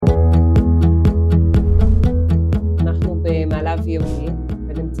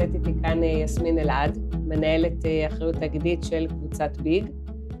יסמין אלעד, מנהלת אחריות תאגידית של קבוצת ביג.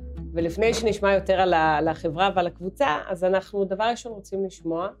 ולפני שנשמע יותר על החברה ועל הקבוצה, אז אנחנו דבר ראשון רוצים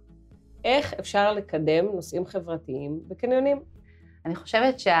לשמוע איך אפשר לקדם נושאים חברתיים בקניונים. אני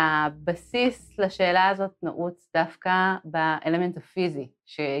חושבת שהבסיס לשאלה הזאת נעוץ דווקא באלמנט הפיזי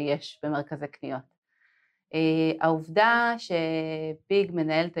שיש במרכזי קניות. העובדה שביג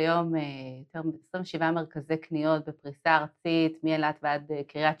מנהלת היום יותר מ-27 מרכזי קניות בפריסה ארצית, מאלעד ועד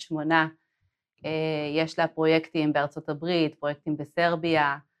קריית שמונה, יש לה פרויקטים בארצות הברית, פרויקטים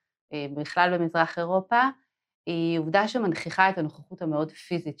בסרביה, בכלל במזרח אירופה, היא עובדה שמנכיחה את הנוכחות המאוד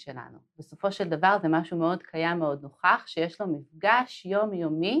פיזית שלנו. בסופו של דבר זה משהו מאוד קיים, מאוד נוכח, שיש לו מפגש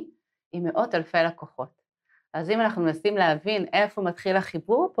יומיומי עם מאות אלפי לקוחות. אז אם אנחנו מנסים להבין איפה מתחיל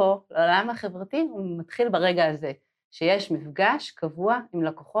החיבור פה, לעולם החברתי, הוא מתחיל ברגע הזה, שיש מפגש קבוע עם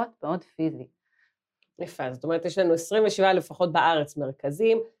לקוחות מאוד פיזי. יפה, זאת אומרת, יש לנו 27 לפחות בארץ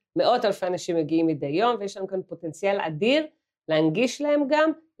מרכזים, מאות אלפי אנשים מגיעים מדי יום, ויש לנו כאן פוטנציאל אדיר להנגיש להם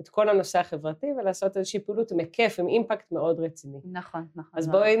גם את כל הנושא החברתי, ולעשות איזושהי פעילות עם היקף, עם אימפקט מאוד רציני. נכון, נכון. אז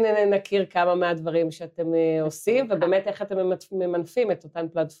בואי נכיר כמה מהדברים שאתם עושים, ובאמת איך אתם ממנפים את אותן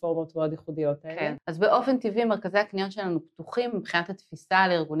פלטפורמות מאוד ייחודיות האלה. כן, אז באופן טבעי מרכזי הקניון שלנו פתוחים מבחינת התפיסה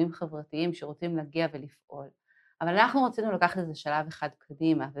לארגונים חברתיים שרוצים להגיע ולפעול. אבל אנחנו רצינו לקחת את זה שלב אחד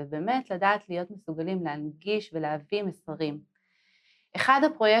קדימה, ובאמת לדעת להיות מסוגלים להנגיש ולהביא מסרים. אחד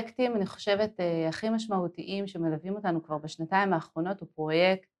הפרויקטים, אני חושבת, הכי משמעותיים שמלווים אותנו כבר בשנתיים האחרונות, הוא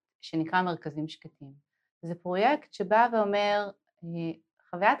פרויקט שנקרא מרכזים שקטים. זה פרויקט שבא ואומר,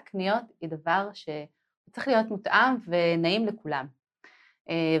 חוויית קניות היא דבר שצריך להיות מותאם ונעים לכולם.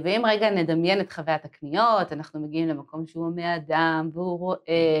 ואם רגע נדמיין את חוויית הקניות, אנחנו מגיעים למקום שהוא הומה אדם, והוא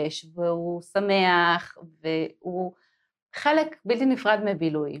רועש, והוא שמח, והוא חלק בלתי נפרד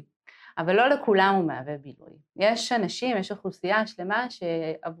מבילוי. אבל לא לכולם הוא מהווה בילוי. יש אנשים, יש אוכלוסייה שלמה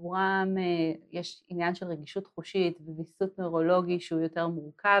שעבורם יש עניין של רגישות חושית וויסות נוירולוגי שהוא יותר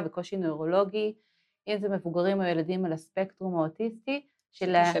מורכב וקושי נוירולוגי, אם זה מבוגרים או ילדים על הספקטרום האוטיסטי.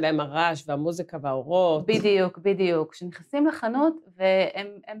 שלהם הרעש והמוזיקה והאורות. בדיוק, בדיוק. כשנכנסים לחנות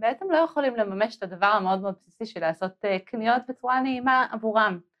והם בעצם לא יכולים לממש את הדבר המאוד מאוד בסיסי של לעשות קניות בצורה נעימה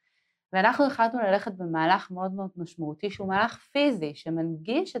עבורם. ואנחנו החלטנו ללכת במהלך מאוד מאוד משמעותי, שהוא מהלך פיזי,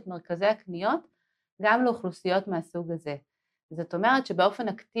 שמנגיש את מרכזי הקניות גם לאוכלוסיות מהסוג הזה. זאת אומרת שבאופן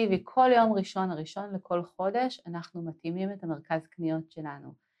אקטיבי, כל יום ראשון, הראשון לכל חודש, אנחנו מתאימים את המרכז קניות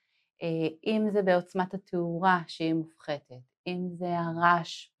שלנו. אם זה בעוצמת התאורה שהיא מופחתת, אם זה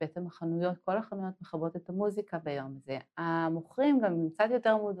הרעש, בעצם החנויות, כל החנויות מכבות את המוזיקה ביום הזה. המוכרים גם עם קצת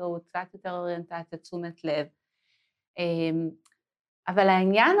יותר מודעות, קצת יותר אוריינטציה, תשומת לב. אבל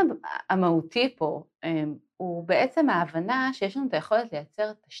העניין המהותי פה הוא בעצם ההבנה שיש לנו את היכולת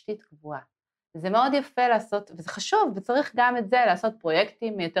לייצר תשתית קבועה. זה מאוד יפה לעשות, וזה חשוב, וצריך גם את זה לעשות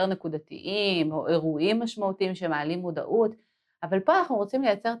פרויקטים יותר נקודתיים, או אירועים משמעותיים שמעלים מודעות, אבל פה אנחנו רוצים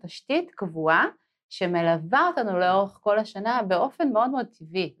לייצר תשתית קבועה, שמלווה אותנו לאורך כל השנה באופן מאוד מאוד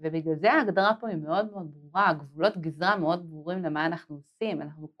טבעי, ובגלל זה ההגדרה פה היא מאוד מאוד ברורה, גבולות גזרה מאוד ברורים למה אנחנו עושים,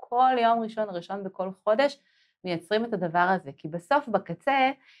 אנחנו כל יום ראשון בכל חודש, מייצרים את הדבר הזה, כי בסוף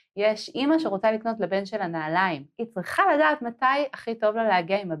בקצה יש אימא שרוצה לקנות לבן שלה נעליים, היא צריכה לדעת מתי הכי טוב לה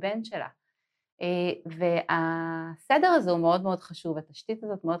להגיע עם הבן שלה, והסדר הזה הוא מאוד מאוד חשוב, התשתית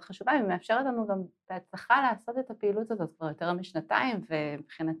הזאת מאוד חשובה, היא מאפשרת לנו גם בהצלחה לעשות את הפעילות הזאת כבר יותר משנתיים,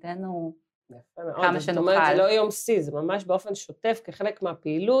 ומבחינתנו כמה שנוכל. זאת אומרת, זה לא יום סי, זה ממש באופן שוטף כחלק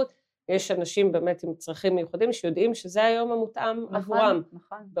מהפעילות, יש אנשים באמת עם צרכים מיוחדים שיודעים שזה היום המותאם עבורם,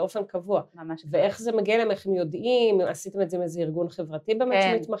 באופן קבוע. ואיך זה מגיע להם, איך הם יודעים, עשיתם את זה עם איזה ארגון חברתי באמת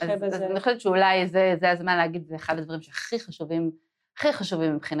שמתמחה בזה? אז אני חושבת שאולי זה הזמן להגיד, זה אחד הדברים שהכי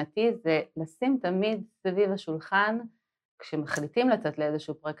חשובים מבחינתי, זה לשים תמיד סביב השולחן, כשמחליטים לצאת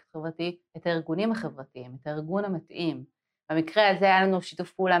לאיזשהו פרויקט חברתי, את הארגונים החברתיים, את הארגון המתאים. במקרה הזה היה לנו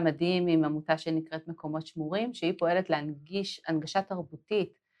שיתוף פעולה מדהים עם עמותה שנקראת מקומות שמורים, שהיא פועלת להנגיש הנגשה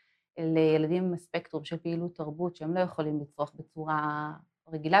תרבותית, לילדים עם הספקטרום של פעילות תרבות שהם לא יכולים לצרוך בצורה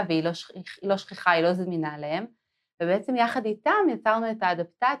רגילה והיא לא שכיחה, היא לא זמינה להם, ובעצם יחד איתם יצרנו את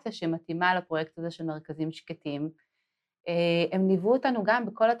האדפטציה שמתאימה לפרויקט הזה של מרכזים שקטים. הם ליוו אותנו גם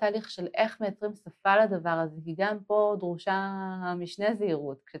בכל התהליך של איך מייצרים שפה לדבר הזה, כי גם פה דרושה משנה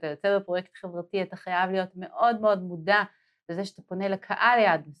זהירות, כשאתה יוצא בפרויקט חברתי אתה חייב להיות מאוד מאוד מודע לזה שאתה פונה לקהל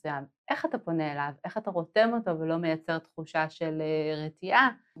יעד מסוים, איך אתה פונה אליו, איך אתה רותם אותו ולא מייצר תחושה של רתיעה.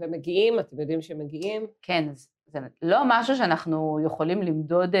 ומגיעים, אתם יודעים שמגיעים? כן, אז זה לא משהו שאנחנו יכולים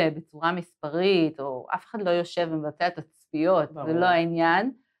למדוד בצורה מספרית, או אף אחד לא יושב ומבצע את הצפיות, זה לא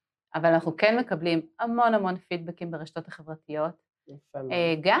העניין, אבל אנחנו כן מקבלים המון פידבקים ברשתות החברתיות,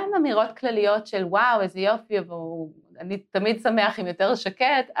 גם אמירות כלליות של וואו, איזה יופי, אני תמיד שמח עם יותר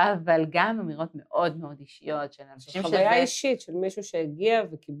שקט, אבל גם אמירות מאוד מאוד אישיות של אנשים שזה... חוויה אישית של מישהו שהגיע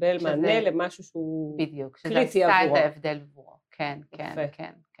וקיבל מענה למשהו שהוא קריטי עבורו. בדיוק, שזה עשה את ההבדל עבורו. כן, כן,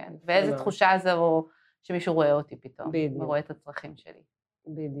 כן, כן. ואיזו תחושה זו שמישהו רואה אותי פתאום, ורואה את הצרכים שלי.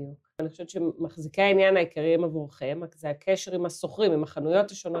 בדיוק. אני חושבת שמחזיקי העניין העיקריים עבורכם, זה הקשר עם הסוחרים, עם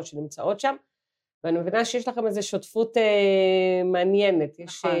החנויות השונות שנמצאות שם, ואני מבינה שיש לכם איזו שותפות מעניינת,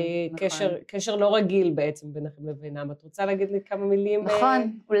 יש קשר לא רגיל בעצם ביניכם לבינם. את רוצה להגיד לי כמה מילים?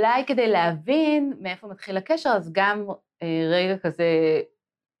 נכון, אולי כדי להבין מאיפה מתחיל הקשר, אז גם רגע כזה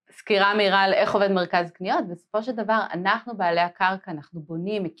סקירה מהירה על איך עובד מרכז קניות, בסופו של דבר אנחנו בעלי הקרקע, אנחנו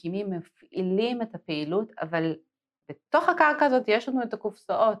בונים, מקימים, מפעילים את הפעילות, אבל בתוך הקרקע הזאת יש לנו את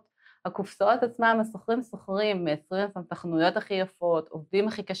הקופסאות. הקופסאות עצמם, הסוחרים סוחרים, מייצרים את החנויות הכי יפות, עובדים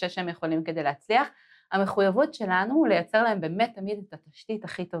הכי קשה שהם יכולים כדי להצליח. המחויבות שלנו הוא לייצר להם באמת תמיד את התשתית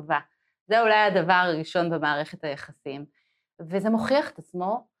הכי טובה. זה אולי הדבר הראשון במערכת היחסים. וזה מוכיח את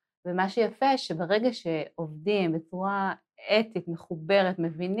עצמו, ומה שיפה שברגע שעובדים בצורה אתית, מחוברת,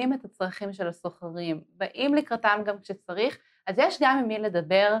 מבינים את הצרכים של הסוחרים, באים לקראתם גם כשצריך, אז יש גם עם מי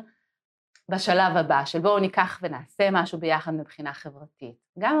לדבר בשלב הבא, של בואו ניקח ונעשה משהו ביחד מבחינה חברתית.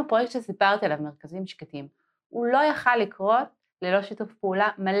 גם הפרויקט שסיפרתי עליו, מרכזים שקטים, הוא לא יכל לקרות ללא שיתוף פעולה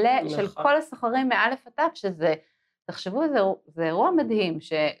מלא של כל הסוחרים מאלף עד תף, שזה, תחשבו, זה אירוע מדהים,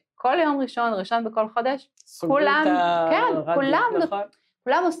 שכל יום ראשון בכל חודש,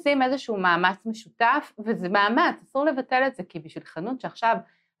 כולם עושים איזשהו מאמץ משותף, וזה מאמץ, אסור לבטל את זה, כי בשביל חנות שעכשיו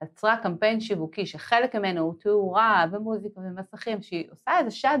יצרה קמפיין שיווקי, שחלק ממנו הוא תאורה ומוזיקה ומסכים, שהיא עושה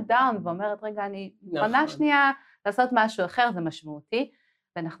איזה שאט דאון ואומרת, רגע, אני מוכנה שנייה לעשות משהו אחר, זה משמעותי,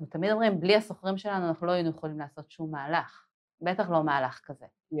 ואנחנו תמיד אומרים, בלי הסוחרים שלנו אנחנו לא היינו יכולים לעשות שום מהלך, בטח לא מהלך כזה.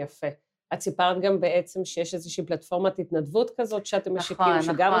 יפה. את סיפרת גם בעצם שיש איזושהי פלטפורמת התנדבות כזאת שאתם משיקים,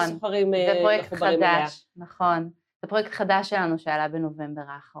 שגם הסוחרים מחוברים אליה. נכון, זה פרויקט חדש שלנו שעלה בנובמבר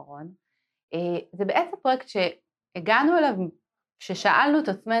האחרון. זה בעצם פרויקט שהגענו אליו, ששאלנו את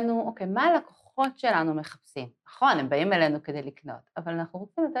עצמנו, אוקיי, מה הלקוחות שלנו מחפשים? נכון, הם באים אלינו כדי לקנות, אבל אנחנו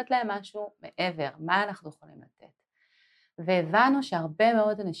רוצים לתת להם משהו מעבר, מה אנחנו יכולים לתת? והבנו שהרבה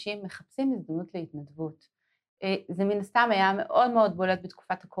מאוד אנשים מחפשים הזדמנות להתנדבות. זה מן הסתם היה מאוד מאוד בולט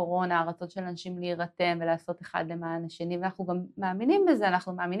בתקופת הקורונה, הרצון של אנשים להירתם ולעשות אחד למען השני, ואנחנו גם מאמינים בזה,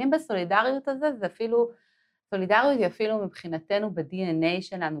 אנחנו מאמינים בסולידריות הזה, זה אפילו, סולידריות היא אפילו מבחינתנו ב-DNA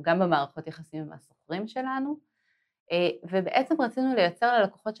שלנו, גם במערכות יחסים עם הסוחרים שלנו, ובעצם רצינו לייצר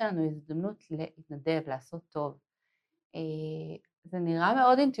ללקוחות שלנו הזדמנות להתנדב, לעשות טוב. זה נראה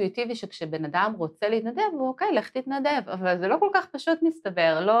מאוד אינטואיטיבי שכשבן אדם רוצה להתנדב, הוא אוקיי, לך תתנדב, אבל זה לא כל כך פשוט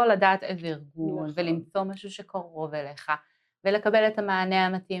מסתבר, לא לדעת איזה ארגון, ולמצוא משהו שקרוב אליך, ולקבל את המענה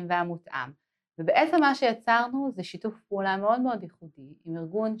המתאים והמותאם. ובעצם מה שיצרנו זה שיתוף פעולה מאוד מאוד ייחודי, עם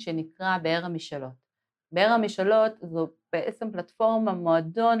ארגון שנקרא באר המשאלות. באר המשאלות זו בעצם פלטפורמה,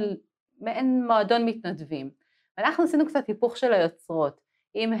 מעין מועדון מתנדבים. ואנחנו עשינו קצת היפוך של היוצרות.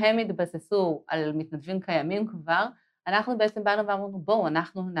 אם הם התבססו על מתנדבים קיימים כבר, אנחנו בעצם באנו ואמרנו, בואו,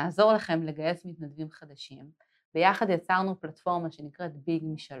 אנחנו נעזור לכם לגייס מתנדבים חדשים. ביחד יצרנו פלטפורמה שנקראת ביג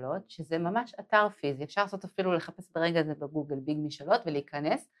משאלות, שזה ממש אתר פיזי. אפשר לעשות אפילו לחפש ברגע הזה בגוגל ביג משאלות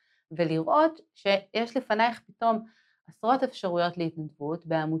ולהיכנס, ולראות שיש לפנייך פתאום עשרות אפשרויות להתנדבות,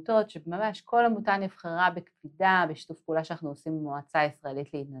 בעמותות שממש כל עמותה נבחרה בקפידה, בשיתוף פעולה שאנחנו עושים במועצה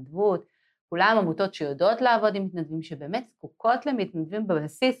הישראלית להתנדבות, כולם עמותות שיודעות לעבוד עם מתנדבים, שבאמת זקוקות למתנדבים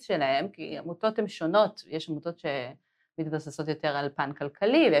בבסיס שלהם, כי עמותות הן שונות, יש עמותות שמתבססות יותר על פן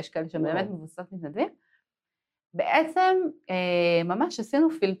כלכלי, ויש כאלה שבאמת מבוססות מתנדבים. בעצם ממש עשינו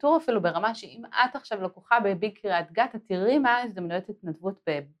פילטור אפילו ברמה שאם את עכשיו לקוחה בביג קריית גת, את תראי מה ההזדמנויות התנדבות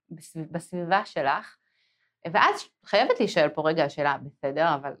בסביבה שלך, ואז חייבת להישאל פה רגע השאלה,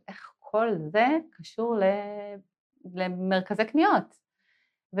 בסדר, אבל איך כל זה קשור למרכזי קניות?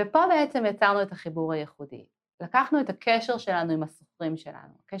 ופה בעצם יצרנו את החיבור הייחודי. לקחנו את הקשר שלנו עם הסוחרים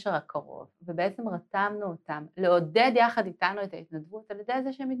שלנו, הקשר הקרוב, ובעצם רתמנו אותם לעודד יחד איתנו את ההתנדבות, על ידי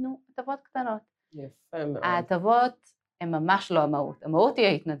זה שהם ייתנו הטבות קטנות. יפה מאוד. ההטבות הן ממש לא המהות, המהות היא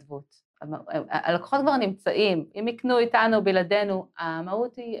ההתנדבות. הלקוחות כבר נמצאים, אם יקנו איתנו בלעדינו,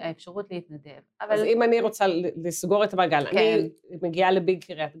 המהות היא האפשרות להתנדב. אז אם אני רוצה לסגור את המעגל, אני מגיעה לביג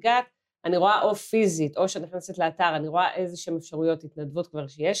קריית גת, אני רואה או פיזית, או שאני נכנסת לאתר, אני רואה איזשהם אפשרויות התנדבות כבר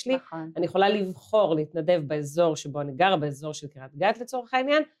שיש לי, אני יכולה לבחור להתנדב באזור שבו אני גרה, באזור של קריית גת לצורך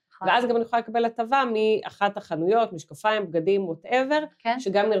העניין, ואז גם אני יכולה לקבל הטבה מאחת החנויות, משקפיים, בגדים, whatever,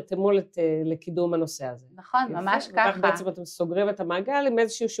 שגם נרתמו לקידום הנושא הזה. נכון, ממש ככה. וכך בעצם אתם סוגרים את המעגל עם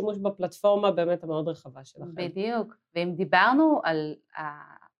איזשהו שימוש בפלטפורמה באמת המאוד רחבה שלכם. בדיוק, ואם דיברנו על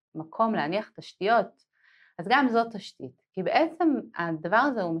המקום להניח תשתיות, אז גם זאת תשתית, כי בעצם הדבר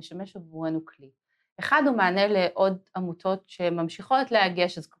הזה הוא משמש עבורנו כלי. אחד הוא מענה לעוד עמותות שממשיכות להגיע,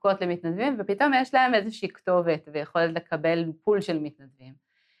 שזקוקות למתנדבים, ופתאום יש להם איזושהי כתובת ויכולת לקבל פול של מתנדבים.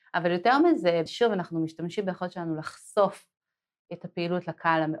 אבל יותר מזה, שוב אנחנו משתמשים ביכולת שלנו לחשוף את הפעילות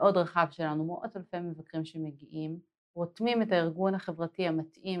לקהל המאוד רחב שלנו, מאות אלפי מבקרים שמגיעים, רותמים את הארגון החברתי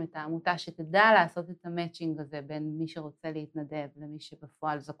המתאים, את העמותה שתדע לעשות את המאצ'ינג הזה בין מי שרוצה להתנדב למי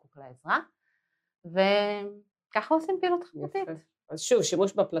שבפועל זקוק לעזרה, וככה עושים פעילות חברתית. אז שוב,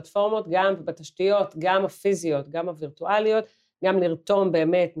 שימוש בפלטפורמות, גם בתשתיות, גם הפיזיות, גם הווירטואליות, גם לרתום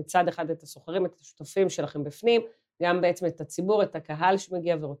באמת מצד אחד את הסוחרים, את השותפים שלכם בפנים, גם בעצם את הציבור, את הקהל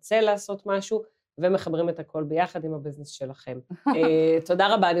שמגיע ורוצה לעשות משהו, ומחברים את הכל ביחד עם הביזנס שלכם.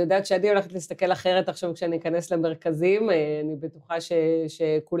 תודה רבה, אני יודעת שאני הולכת להסתכל אחרת עכשיו כשאני אכנס למרכזים, אני בטוחה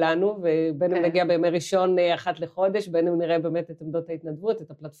שכולנו, ובין אם נגיע בימי ראשון אחת לחודש, בין אם נראה באמת את עמדות ההתנדבות,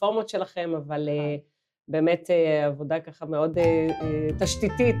 את הפלטפורמות שלכם, אבל באמת עבודה ככה מאוד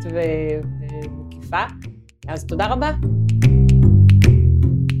תשתיתית ומקיפה. אז תודה רבה.